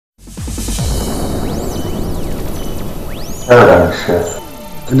Paradigm Shift.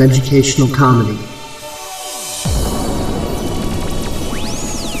 An educational comedy.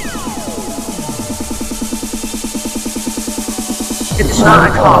 It's not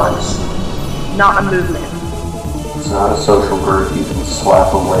a cause, not a movement. It's not a social group you can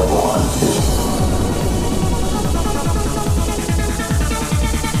slap a label onto.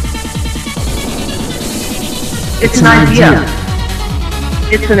 It's an idea.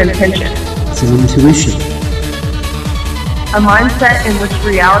 It's an intention. It's an intuition. A mindset in which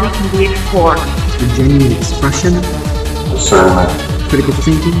reality can be explored. Through genuine expression, Discernment. critical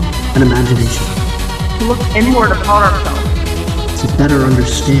thinking, and imagination. To look inward upon ourselves. To better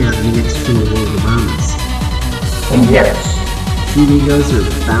understand the external world around us. And yes, Few egos are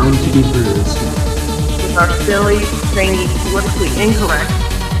bound to be bruised. With our silly, zany, politically incorrect,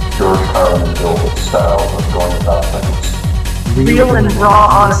 George Carlin Gilbert style of going about things. real and raw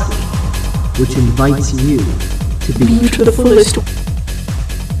honesty. Which invites you to be to the fullest.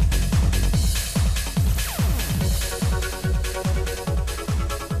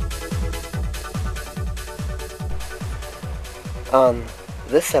 On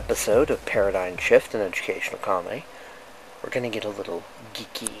this episode of Paradigm Shift, an educational comedy, we're going to get a little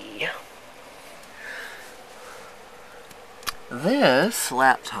geeky. This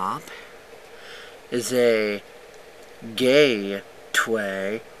laptop is a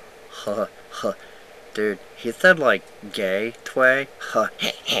gateway. Dude, he said like gateway.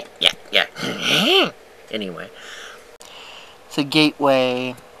 Yeah. Anyway, it's a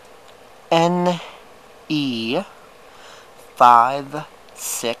gateway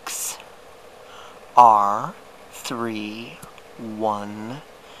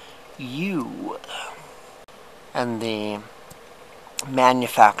And the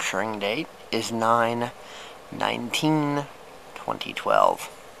manufacturing date is 9/19/2012.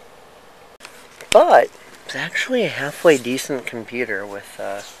 But it's actually a halfway decent computer with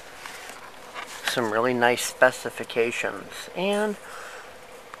some really nice specifications and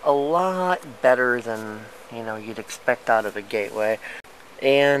a lot better than, you know, you'd expect out of a gateway.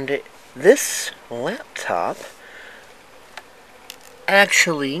 And this laptop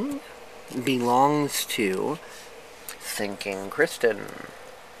actually belongs to Thinking Kristen,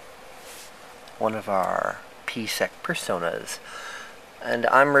 one of our PSEC personas, and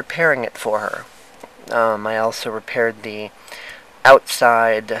I'm repairing it for her. I also repaired the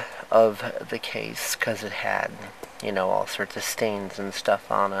outside of the case because it had, you know, all sorts of stains and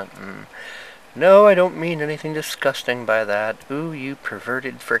stuff on it. And no, I don't mean anything disgusting by that. Ooh, you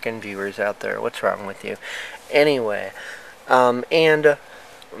perverted frickin' viewers out there. What's wrong with you? Anyway, and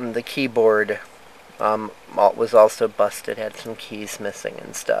the keyboard was also busted, had some keys missing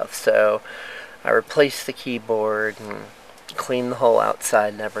and stuff. So I replaced the keyboard and cleaned the whole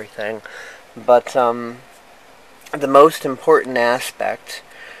outside and everything. But the most important aspect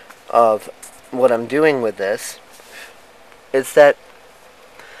of what I'm doing with this is that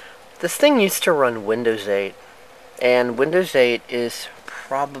this thing used to run Windows 8, and Windows 8 is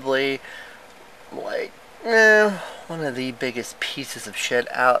probably like one of the biggest pieces of shit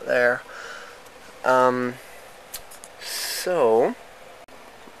out there. So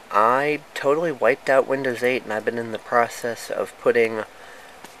I totally wiped out Windows 8, and I've been in the process of putting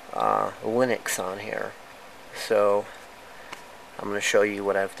Linux on here. So I'm going to show you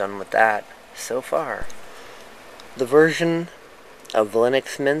what I've done with that so far. The version of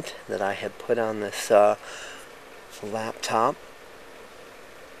LinuxMint that I have put on this laptop,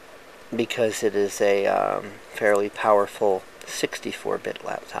 because it is a fairly powerful 64-bit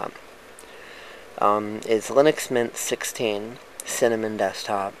laptop, is LinuxMint 16 Cinnamon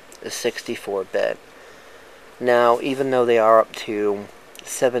Desktop, is 64-bit. Now, even though they are up to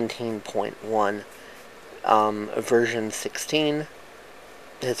 17.1, version 16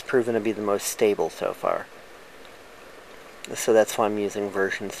 has proven to be the most stable so far. So that's why I'm using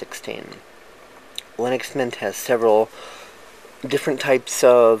version 16. LinuxMint has several different types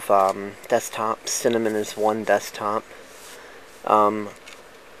of desktops. Cinnamon is one desktop.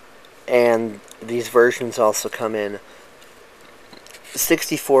 And these versions also come in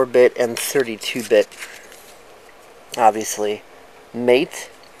 64-bit and 32-bit. Obviously, Mate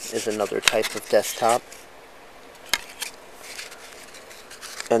is another type of desktop,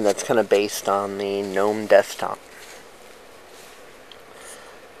 and that's kind of based on the GNOME desktop.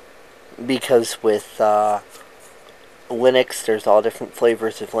 Because with Linux, there's all different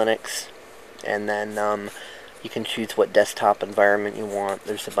flavors of Linux, and then you can choose what desktop environment you want.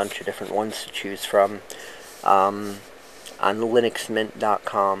 There's a bunch of different ones to choose from. On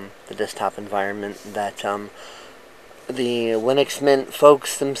LinuxMint.com, the desktop environment that the LinuxMint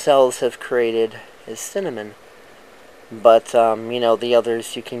folks themselves have created is Cinnamon. But, you know, the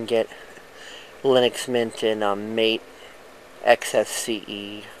others you can get LinuxMint and Mate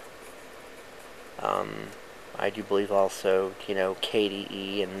XSCE. I do believe also, you know,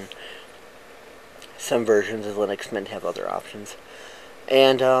 KDE and some versions of LinuxMint have other options.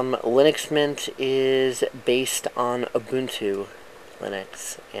 And LinuxMint is based on Ubuntu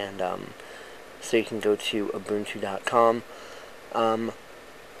Linux, and so you can go to ubuntu.com.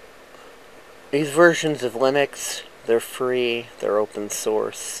 These versions of Linux, they're free, they're open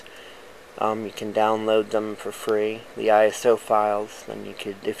source. You can download them for free, the ISO files. Then you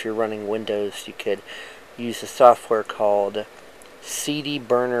could, if you're running Windows, you could use a software called CD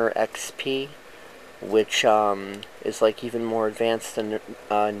Burner XP, which is like even more advanced than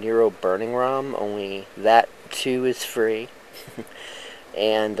Nero Burning ROM, only that too is free.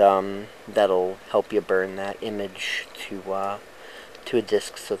 And that'll help you burn that image to a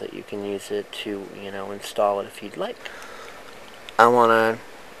disk so that you can use it to, you know, install it if you'd like. I want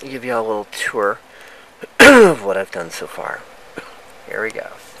to give you a little tour of what I've done so far. Here we go.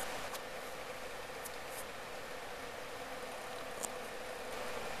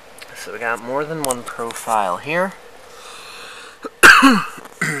 So we got more than one profile here.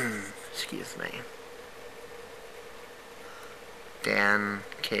 Excuse me. Dan,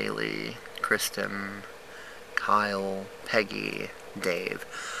 Kaylee, Kristen, Kyle, Peggy, Dave.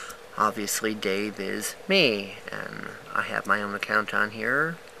 Obviously Dave is me, and I have my own account on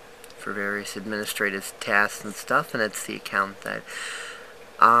here for various administrative tasks and stuff, and it's the account that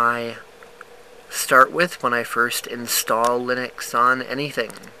I start with when I first install Linux on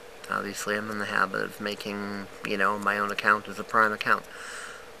anything. Obviously I'm in the habit of making, you know, my own account as a prime account,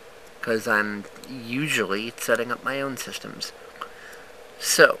 because I'm usually setting up my own systems.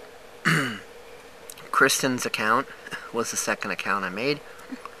 So, Kristen's account was the second account I made,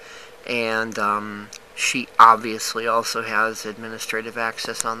 and she obviously also has administrative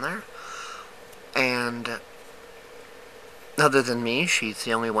access on there, and other than me, she's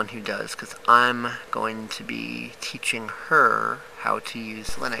the only one who does, because I'm going to be teaching her how to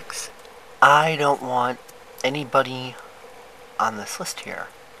use Linux. I don't want anybody on this list here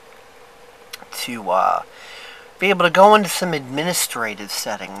to be able to go into some administrative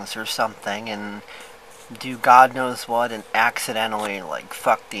settings or something and do God knows what and accidentally, like,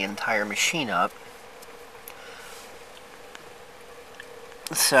 fuck the entire machine up.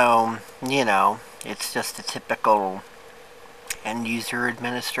 So, you know, it's just a typical end-user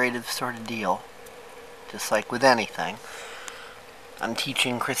administrative sort of deal. Just like with anything. I'm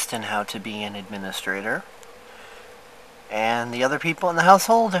teaching Kristen how to be an administrator, and the other people in the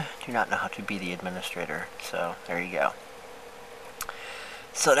household do not know how to be the administrator. So, there you go.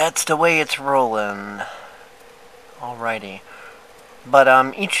 So that's the way it's rolling. Alrighty.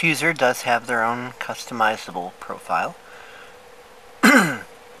 But each user does have their own customizable profile.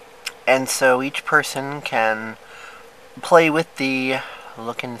 And so each person can play with the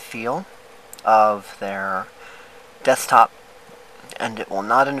look and feel of their desktop, and it will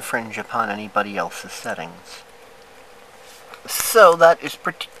not infringe upon anybody else's settings. So that is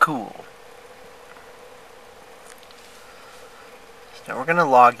pretty cool. So we're going to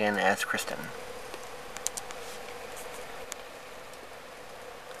log in as Kristen.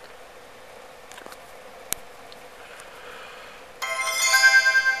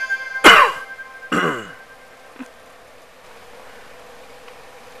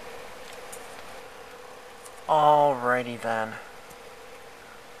 Alrighty then.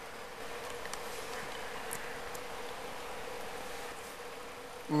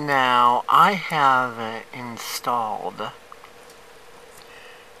 Now, I have installed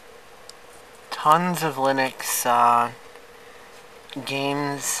tons of Linux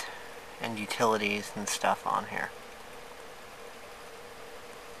games and utilities and stuff on here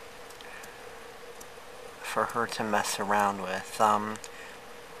for her to mess around with.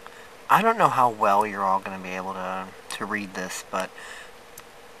 I don't know how well you're all going to be able to read this, but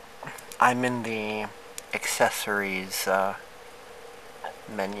I'm in the accessories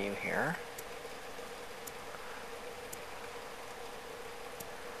menu here.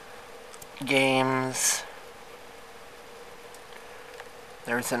 Games.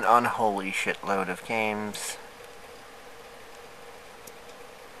 There's an unholy shitload of games.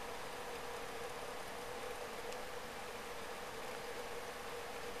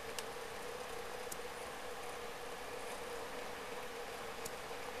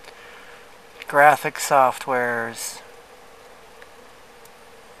 Graphic softwares.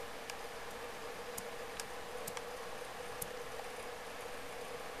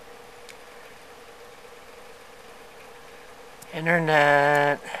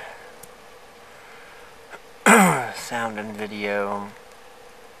 Internet. sound and video.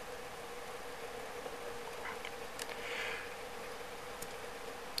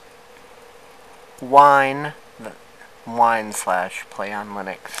 Wine slash play on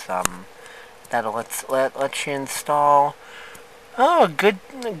Linux. That'll let you install a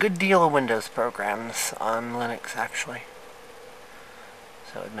good deal of Windows programs on Linux, actually.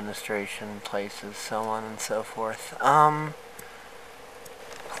 So administration, places, so on and so forth.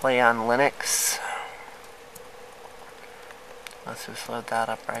 Play on Linux. Let's just load that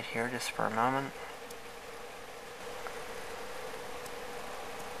up right here just for a moment.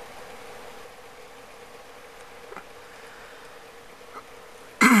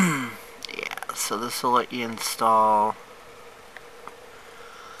 So this will let you install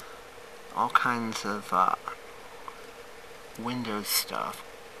all kinds of Windows stuff.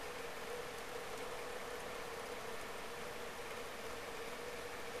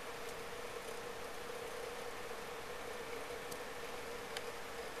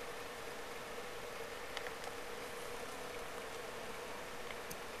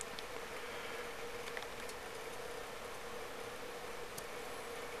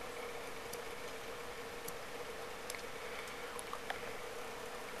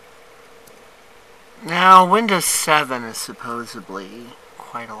 Now, Windows 7 is supposedly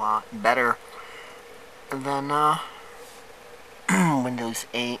quite a lot better than Windows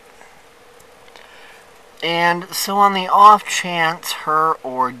 8. And so on the off chance her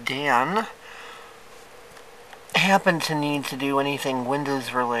or Dan happen to need to do anything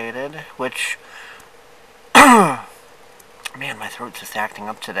Windows related, which, man, my throat's just acting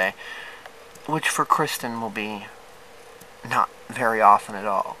up today, which for Kristen will be not very often at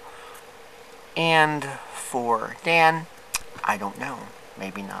all. And for Dan, I don't know.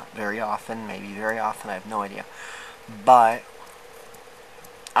 Maybe not very often, maybe very often, I have no idea. But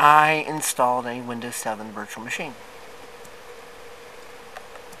I installed a Windows 7 virtual machine.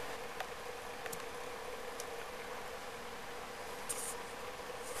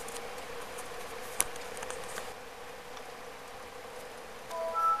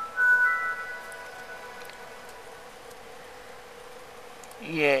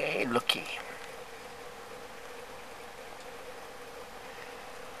 Yay, looky.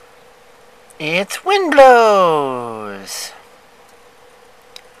 It's wind blows!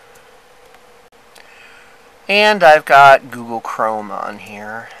 And I've got Google Chrome on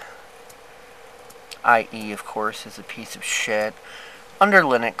here. IE, of course, is a piece of shit. Under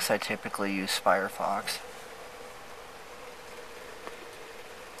Linux, I typically use Firefox.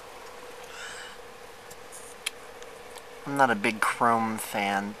 I'm not a big Chrome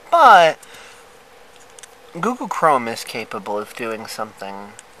fan, but Google Chrome is capable of doing something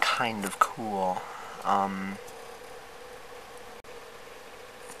kind of cool.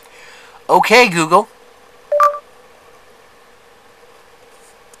 Okay, Google.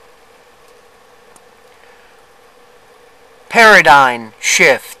 Paradigm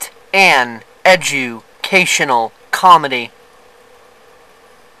shift and educational comedy.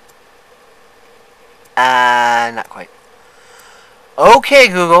 Not quite. Okay,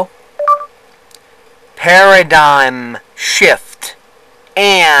 Google. Paradigm shift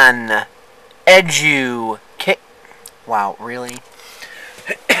and educate. Wow, really?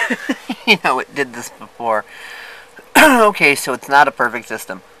 You know, it did this before. Okay, so it's not a perfect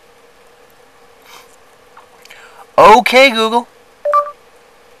system. Okay, Google.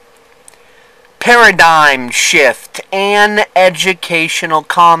 Paradigm shift and educational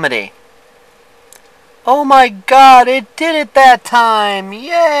comedy. Oh my god, it did it that time!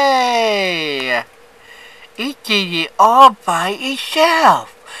 Yay! It did it all by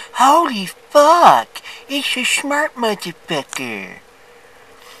itself! Holy fuck! It's a smart motherfucker!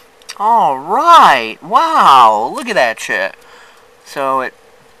 Alright! Wow! Look at that shit! So it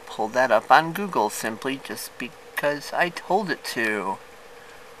pulled that up on Google simply just because I told it to.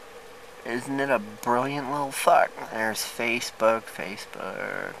 Isn't it a brilliant little fuck? There's Facebook,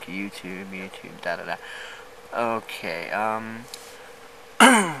 YouTube, da-da-da. Okay,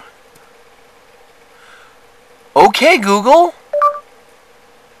 okay, Google.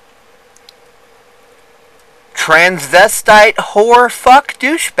 Transvestite whore fuck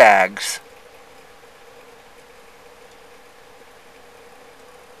douchebags.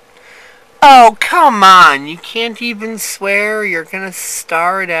 Oh, come on. You can't even swear? You're gonna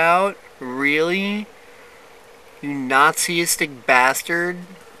start out? Really? You Naziistic bastard?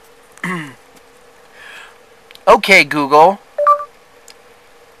 Okay, Google.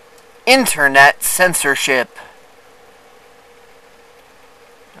 Internet censorship.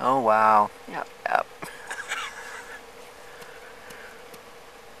 Oh, wow. Yep.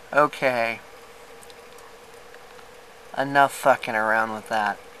 Okay. Enough fucking around with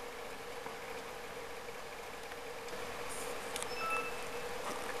that.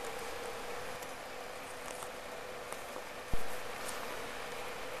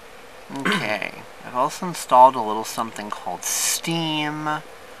 Okay, I've also installed a little something called Steam,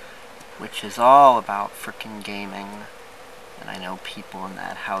 which is all about frickin' gaming. And I know people in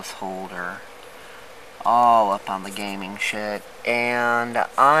that household are all up on the gaming shit. And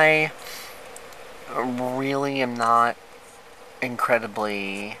I really am not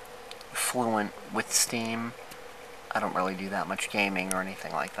incredibly fluent with Steam. I don't really do that much gaming or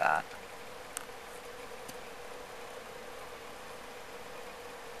anything like that.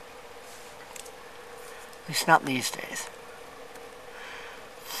 At least not these days.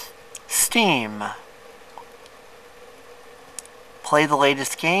 Steam. Play the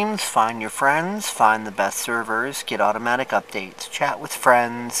latest games, find your friends, find the best servers, get automatic updates, chat with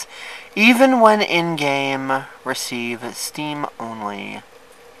friends, even when in-game, receive Steam-only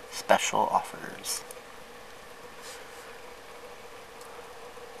special offers.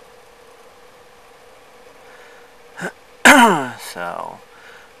 So,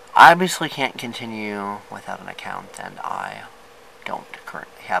 I obviously can't continue without an account, and I don't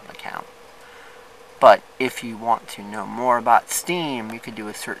currently have an account. But if you want to know more about Steam, you could do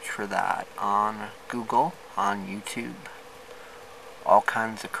a search for that on Google, on YouTube. All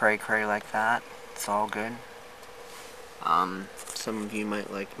kinds of cray-cray like that. It's all good. Some of you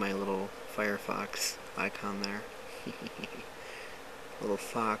might like my little Firefox icon there. Little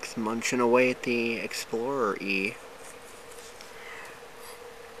fox munching away at the Explorer E.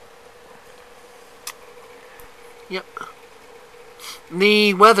 Yep.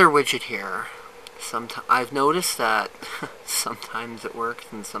 The weather widget here. I've noticed that sometimes it works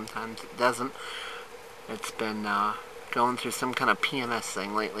and sometimes it doesn't. It's been going through some kind of PMS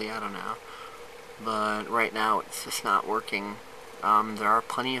thing lately, I don't know. But right now it's just not working. There are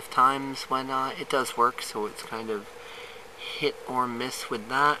plenty of times when it does work, so it's kind of hit or miss with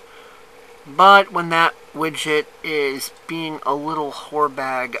that. But when that widget is being a little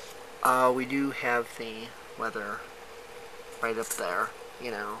whorebag, we do have the weather right up there,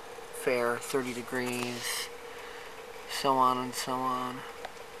 you know. Fair, 30 degrees, so on and so on.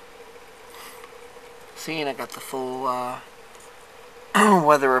 See, and I got the full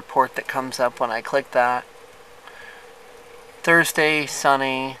weather report that comes up when I click that. Thursday,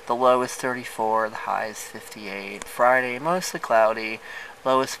 sunny, the low is 34, the high is 58. Friday, mostly cloudy,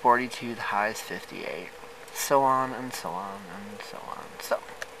 low is 42, the high is 58. So on and so on and so on. So,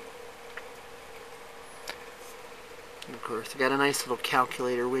 of course, I got a nice little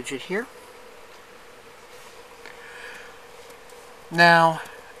calculator widget here. Now,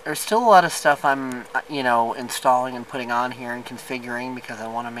 there's still a lot of stuff I'm, installing and putting on here and configuring because I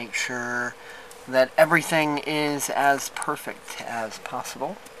want to make sure that everything is as perfect as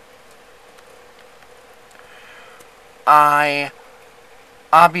possible. I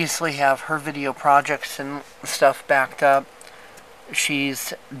obviously have her video projects and stuff backed up.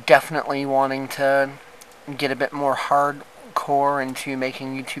 She's definitely wanting to get a bit more hardcore into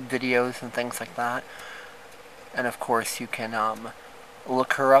making YouTube videos and things like that. And of course you can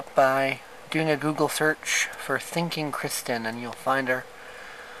look her up by doing a Google search for Thinking Kristen and you'll find her.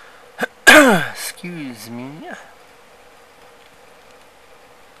 Excuse me.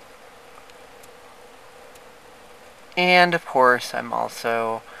 And of course I'm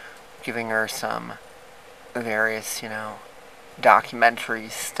also giving her some various, documentary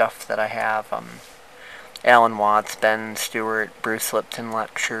stuff that I have. Alan Watts, Ben Stewart, Bruce Lipton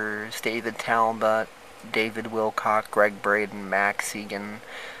lectures, David Talbot, David Wilcock, Greg Braden, Max Egan,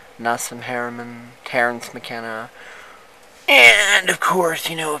 Nassim Harriman, Terrence McKenna, and of course,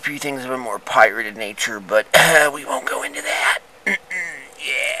 a few things of a more pirated nature, but we won't go into that.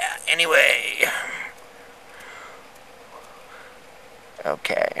 Yeah, anyway.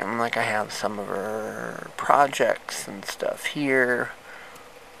 Okay, and I have some of her projects and stuff here.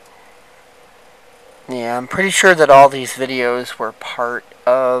 Yeah, I'm pretty sure that all these videos were part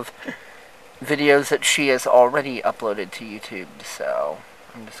of videos that she has already uploaded to YouTube, so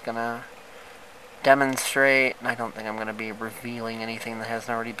I'm just gonna demonstrate, and I don't think I'm gonna be revealing anything that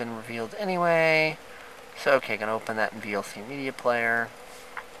hasn't already been revealed anyway. So, okay, gonna open that in VLC Media Player.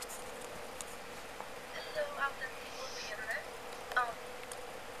 Hello out there, people of the internet.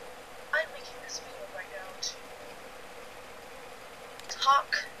 I'm making this video right now to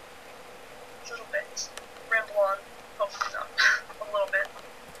talk a little bit, ramble on, hopefully not, a little bit,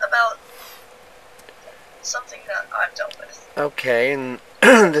 about something that I've dealt with. Okay, and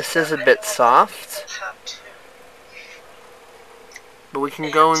this is a bit soft, but we can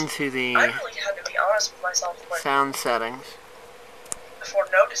go into the I really had to be honest impressed with myself when, Sound settings. before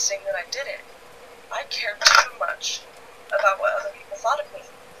noticing that I did it, I cared too much about what other people thought of me.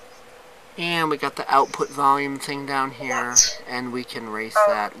 And we got the output volume thing down here, What? and we can raise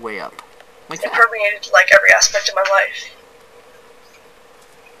that way up. Like It that. permeated like every aspect of my life.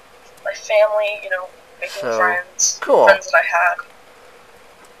 My family, you know, making friends, cool. friends that I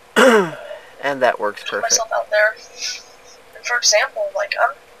had. And that works Put perfect. myself out there. And for example, like,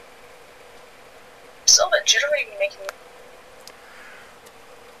 I'm still a bit jittery making.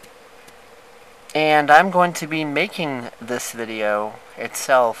 And I'm going to be making this video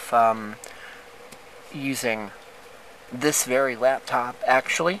itself using this very laptop,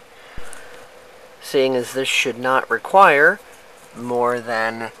 actually, seeing as this should not require more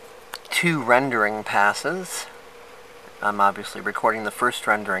than 2 rendering passes. I'm obviously recording the first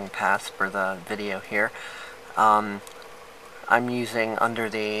rendering pass for the video here. I'm using, under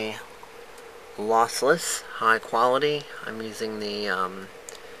the lossless high quality, I'm using the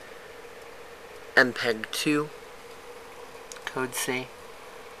MPEG-2 Code C,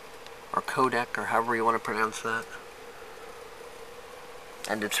 or codec, or however you want to pronounce that.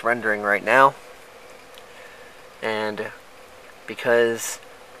 And it's rendering right now. And because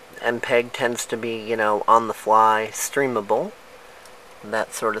MPEG tends to be, you know, on the fly, streamable,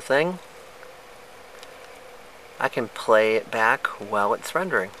 that sort of thing, I can play it back while it's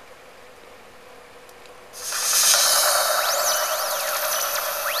rendering.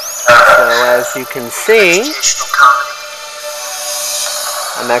 So as you can see,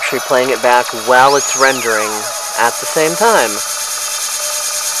 I'm actually playing it back while it's rendering at the same time.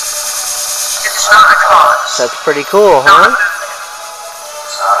 So that's pretty cool, huh?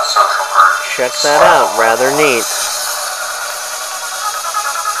 Check that out, rather neat.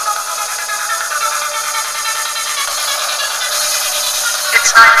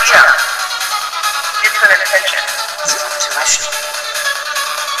 It's an idea. It's an intention. It's an intuition.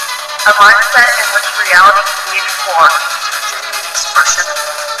 A mindset in which reality can be explored. Genuine expression.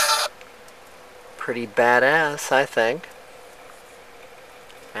 Pretty badass, I think.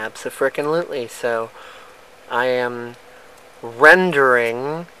 Abso-frickin-lutely. So, I am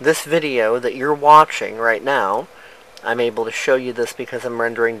rendering this video that you're watching right now. I'm able to show you this because I'm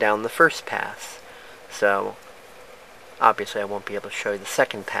rendering down the first pass. So, obviously I won't be able to show you the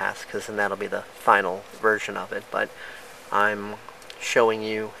second pass, because then that'll be the final version of it. But I'm showing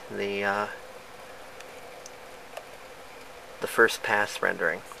you the first pass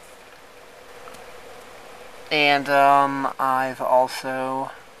rendering. And I've also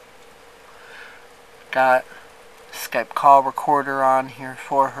got Skype call recorder on here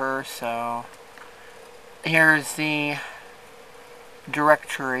for her, so here's the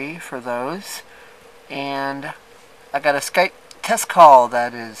directory for those, and I got a Skype test call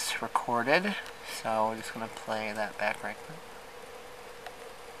that is recorded, so we're just going to play that back right quick.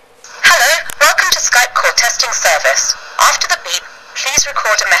 Hello, welcome to Skype call testing service. After the beep, please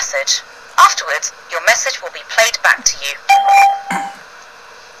record a message. Afterwards, your message will be played back to you.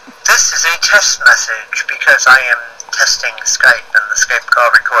 This is a test message because I am testing Skype and the Skype call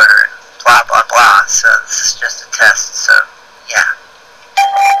recorder and blah blah blah, so this is just a test, so yeah.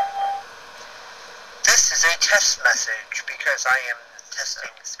 This is a test message because I am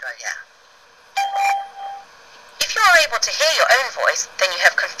testing Skype, yeah. If you are able to hear your own voice, then you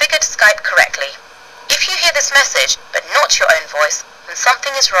have configured Skype correctly. If you hear this message, but not your own voice, then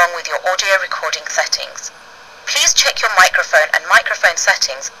something is wrong with your audio recording settings. Please check your microphone and microphone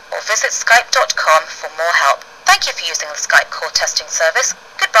settings, or visit skype.com for more help. Thank you for using the Skype call testing service.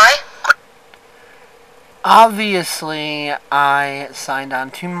 Goodbye. Obviously, I signed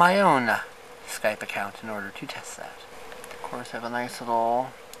on to my own Skype account in order to test that. Of course, I have a nice little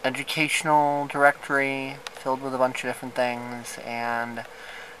educational directory filled with a bunch of different things, and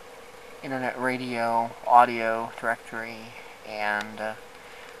internet radio, audio directory, and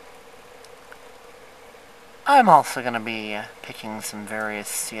I'm also going to be picking some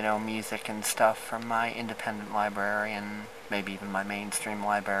various, music and stuff from my independent library, and maybe even my mainstream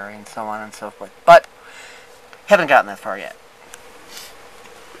library, and so on and so forth. But haven't gotten that far yet.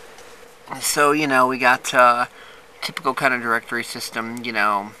 So, we got typical kind of directory system,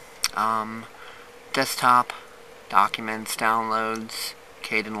 desktop, documents, downloads,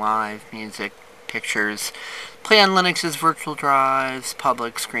 Kdenlive, music, pictures, play on Linux's virtual drives,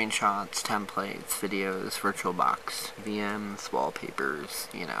 public screenshots, templates, videos, VirtualBox, VMs, wallpapers,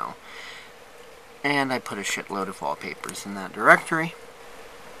 And I put a shitload of wallpapers in that directory.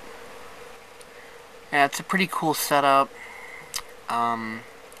 Yeah, it's a pretty cool setup.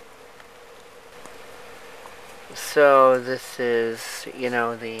 So this is,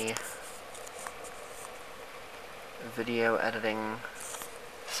 the video editing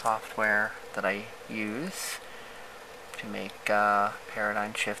software that I use to make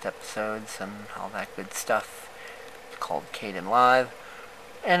paradigm shift episodes and all that good stuff. It's called Kdenlive,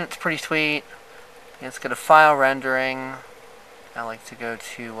 and it's pretty sweet. It's got a file rendering. I like to go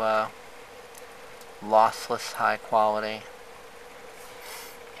to lossless high quality,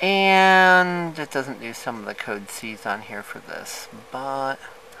 and it doesn't do some of the code C's on here for this, but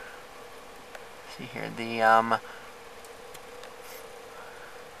see here, the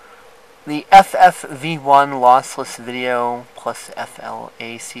FFV1 lossless video plus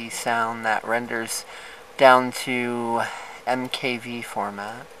FLAC sound that renders down to MKV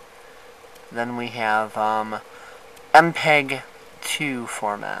format. Then we have MPEG-2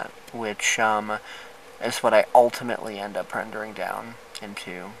 format, which is what I ultimately end up rendering down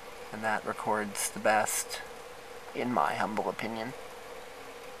into, and that records the best, in my humble opinion.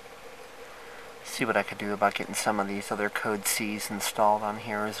 See what I could do about getting some of these other code C's installed on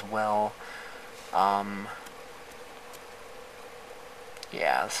here as well.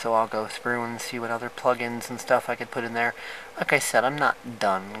 Yeah, so I'll go through and see what other plugins and stuff I could put in there. Like I said, I'm not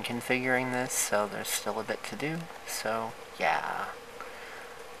done configuring this, so there's still a bit to do. So, yeah.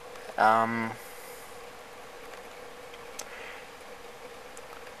 I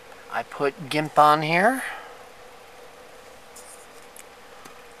put GIMP on here.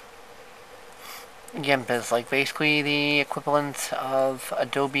 GIMP is like basically the equivalent of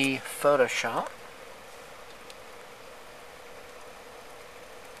Adobe Photoshop.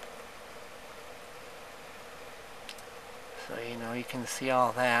 So, you know, you can see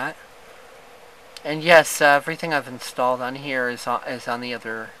all that. And yes, everything I've installed on here is on the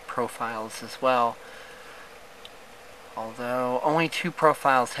other profiles as well. Although only 2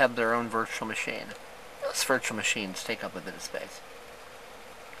 profiles have their own virtual machine. Those virtual machines take up a bit of space.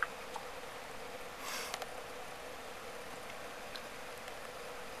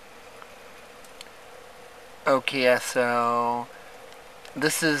 Okay, so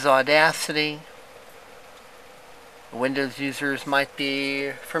this is Audacity. Windows users might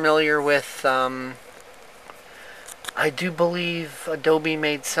be familiar with, I do believe Adobe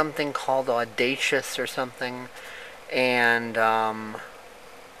made something called Audacious or something, and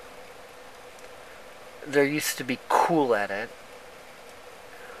there used to be Cool Edit.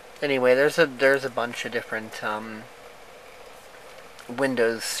 Anyway, there's a bunch of different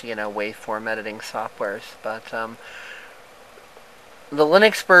Windows, you know, waveform editing softwares, but the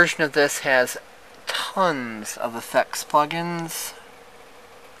Linux version of this has tons of effects plugins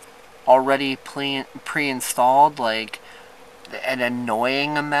already pre-installed, like an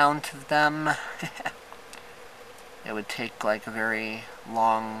annoying amount of them. It would take like a very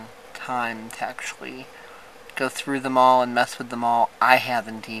long time to actually go through them all and mess with them all. I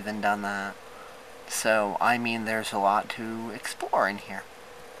haven't even done that. So, I mean, there's a lot to explore in here.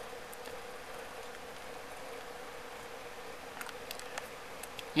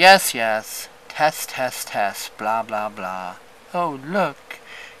 Yes, yes. Test, test, test. Blah, blah, blah. Oh, look.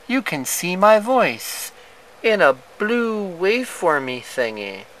 You can see my voice in a blue waveformy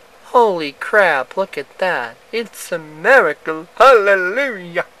thingy. Holy crap, look at that. It's a miracle.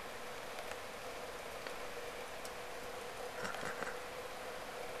 Hallelujah.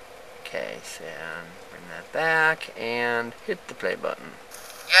 Okay, so bring that back and hit the play button.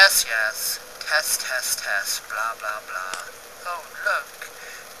 Yes, yes. Test, test, test. Blah, blah, blah. Oh, look.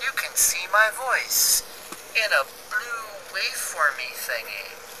 You can see my voice in a blue waveformy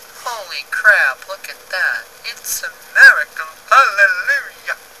thingy. Holy crap, look at that. It's a miracle.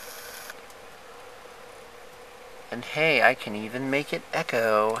 Hallelujah. And hey, I can even make it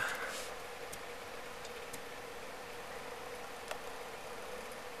echo.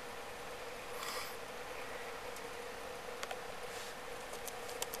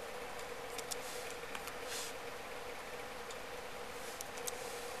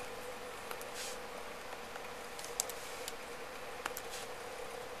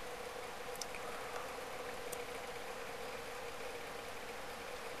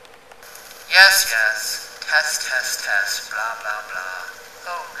 Yes, yes. Test, test, test. Blah, blah, blah.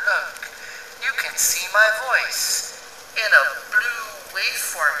 Oh, look. You can see my voice in a blue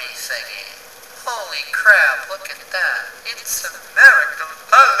waveformy thingy. Holy crap, look at that. It's a miracle.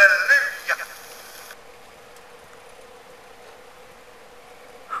 Hallelujah.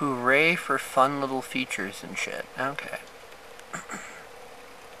 Hooray for fun little features and shit. Okay.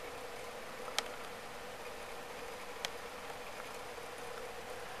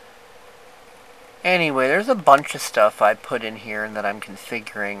 Anyway, there's a bunch of stuff I put in here that I'm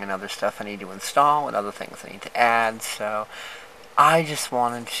configuring, and other stuff I need to install, and other things I need to add, so I just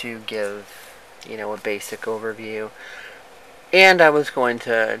wanted to give you know, a basic overview. And I was going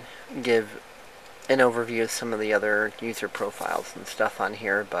to give an overview of some of the other user profiles and stuff on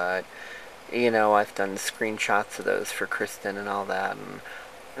here, but, you know, I've done screenshots of those for Kristen and all that,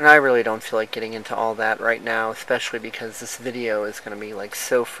 and I really don't feel like getting into all that right now, especially because this video is going to be, like,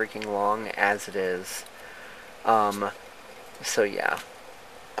 so freaking long as it is. So yeah.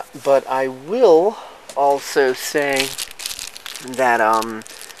 But I will also say that,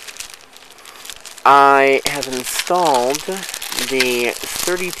 I have installed the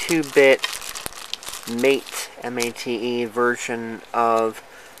 32-bit Mate, M-A-T-E, version of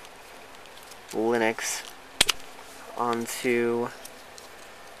Linux onto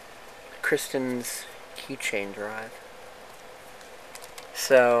Kristen's keychain drive.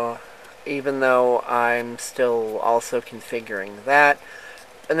 So, even though I'm still also configuring that,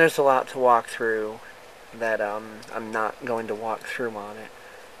 and there's a lot to walk through that I'm not going to walk through on it,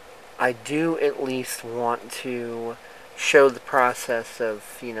 I do at least want to show the process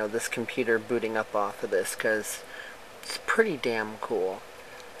of, you know, this computer booting up off of this, because it's pretty damn cool.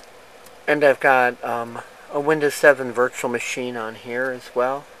 And I've got a Windows 7 virtual machine on here as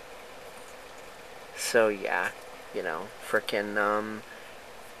well. So yeah, you know, frickin'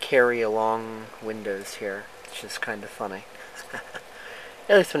 carry along Windows here. It's just kind of funny.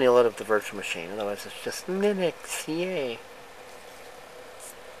 At least when you load up the virtual machine, otherwise it's just Linux, yay.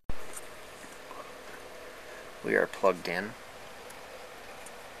 We are plugged in.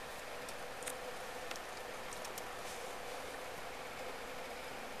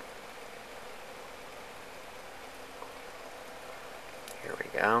 Here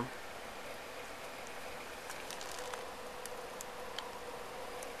we go.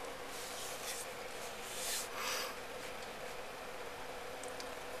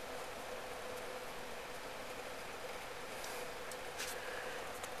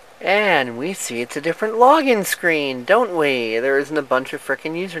 And we see it's a different login screen, don't we? There isn't a bunch of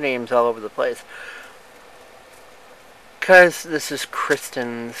frickin' usernames all over the place. Because this is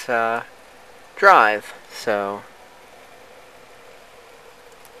Kristen's drive, so...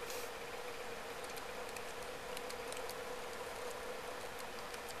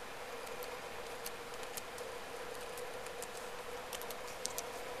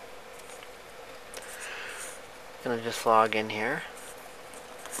 Gonna just log in here.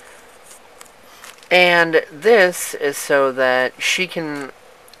 And this is so that she can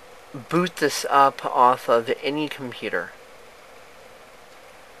boot this up off of any computer.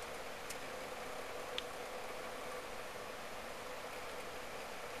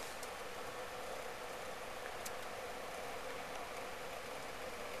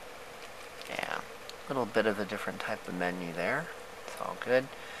 Yeah, a little bit of a different type of menu there. It's all good.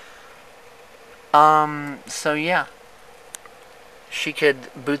 So yeah. She could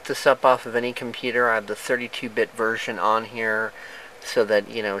boot this up off of any computer. I have the 32-bit version on here so that,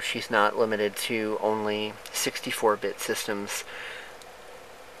 you know, she's not limited to only 64-bit systems.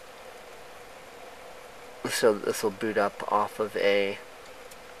 So this will boot up off of a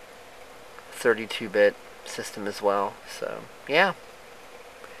 32-bit system as well. So, yeah.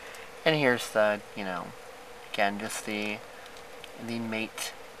 And here's the, you know, again, just the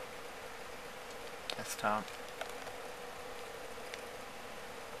Mate desktop.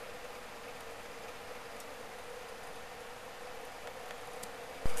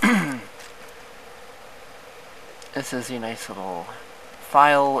 This is a nice little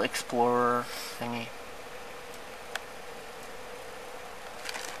file explorer thingy.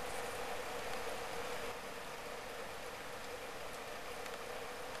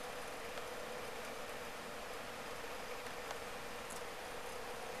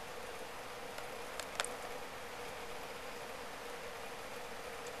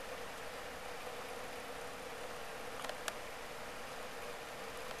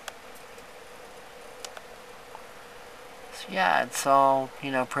 Yeah, it's all,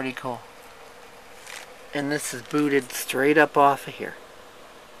 you know, pretty cool. And this is booted straight up off of here.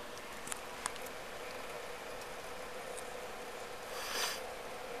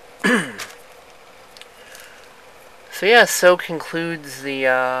 So yeah, so concludes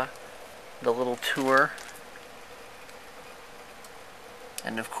the little tour.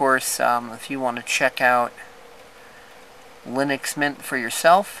 And of course, if you want to check out LinuxMint for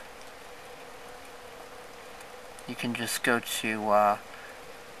yourself, you can just go to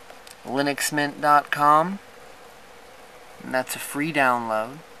LinuxMint.com, and that's a free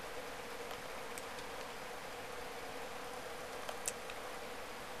download.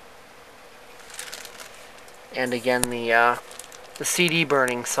 And again, the CD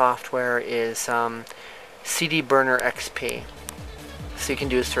burning software is CD Burner XP. So you can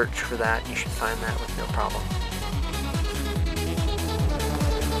do a search for that. You should find that with no problem.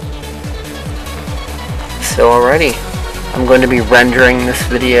 So alrighty, I'm going to be rendering this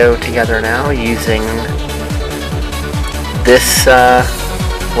video together now using this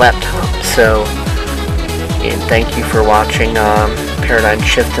laptop. So and thank you for watching Paradigm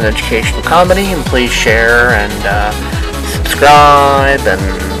Shift in Educational Comedy, and please share and subscribe and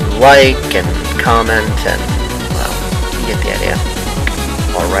like and comment, and well, you get the idea.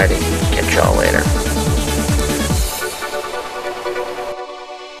 Alrighty, catch y'all later.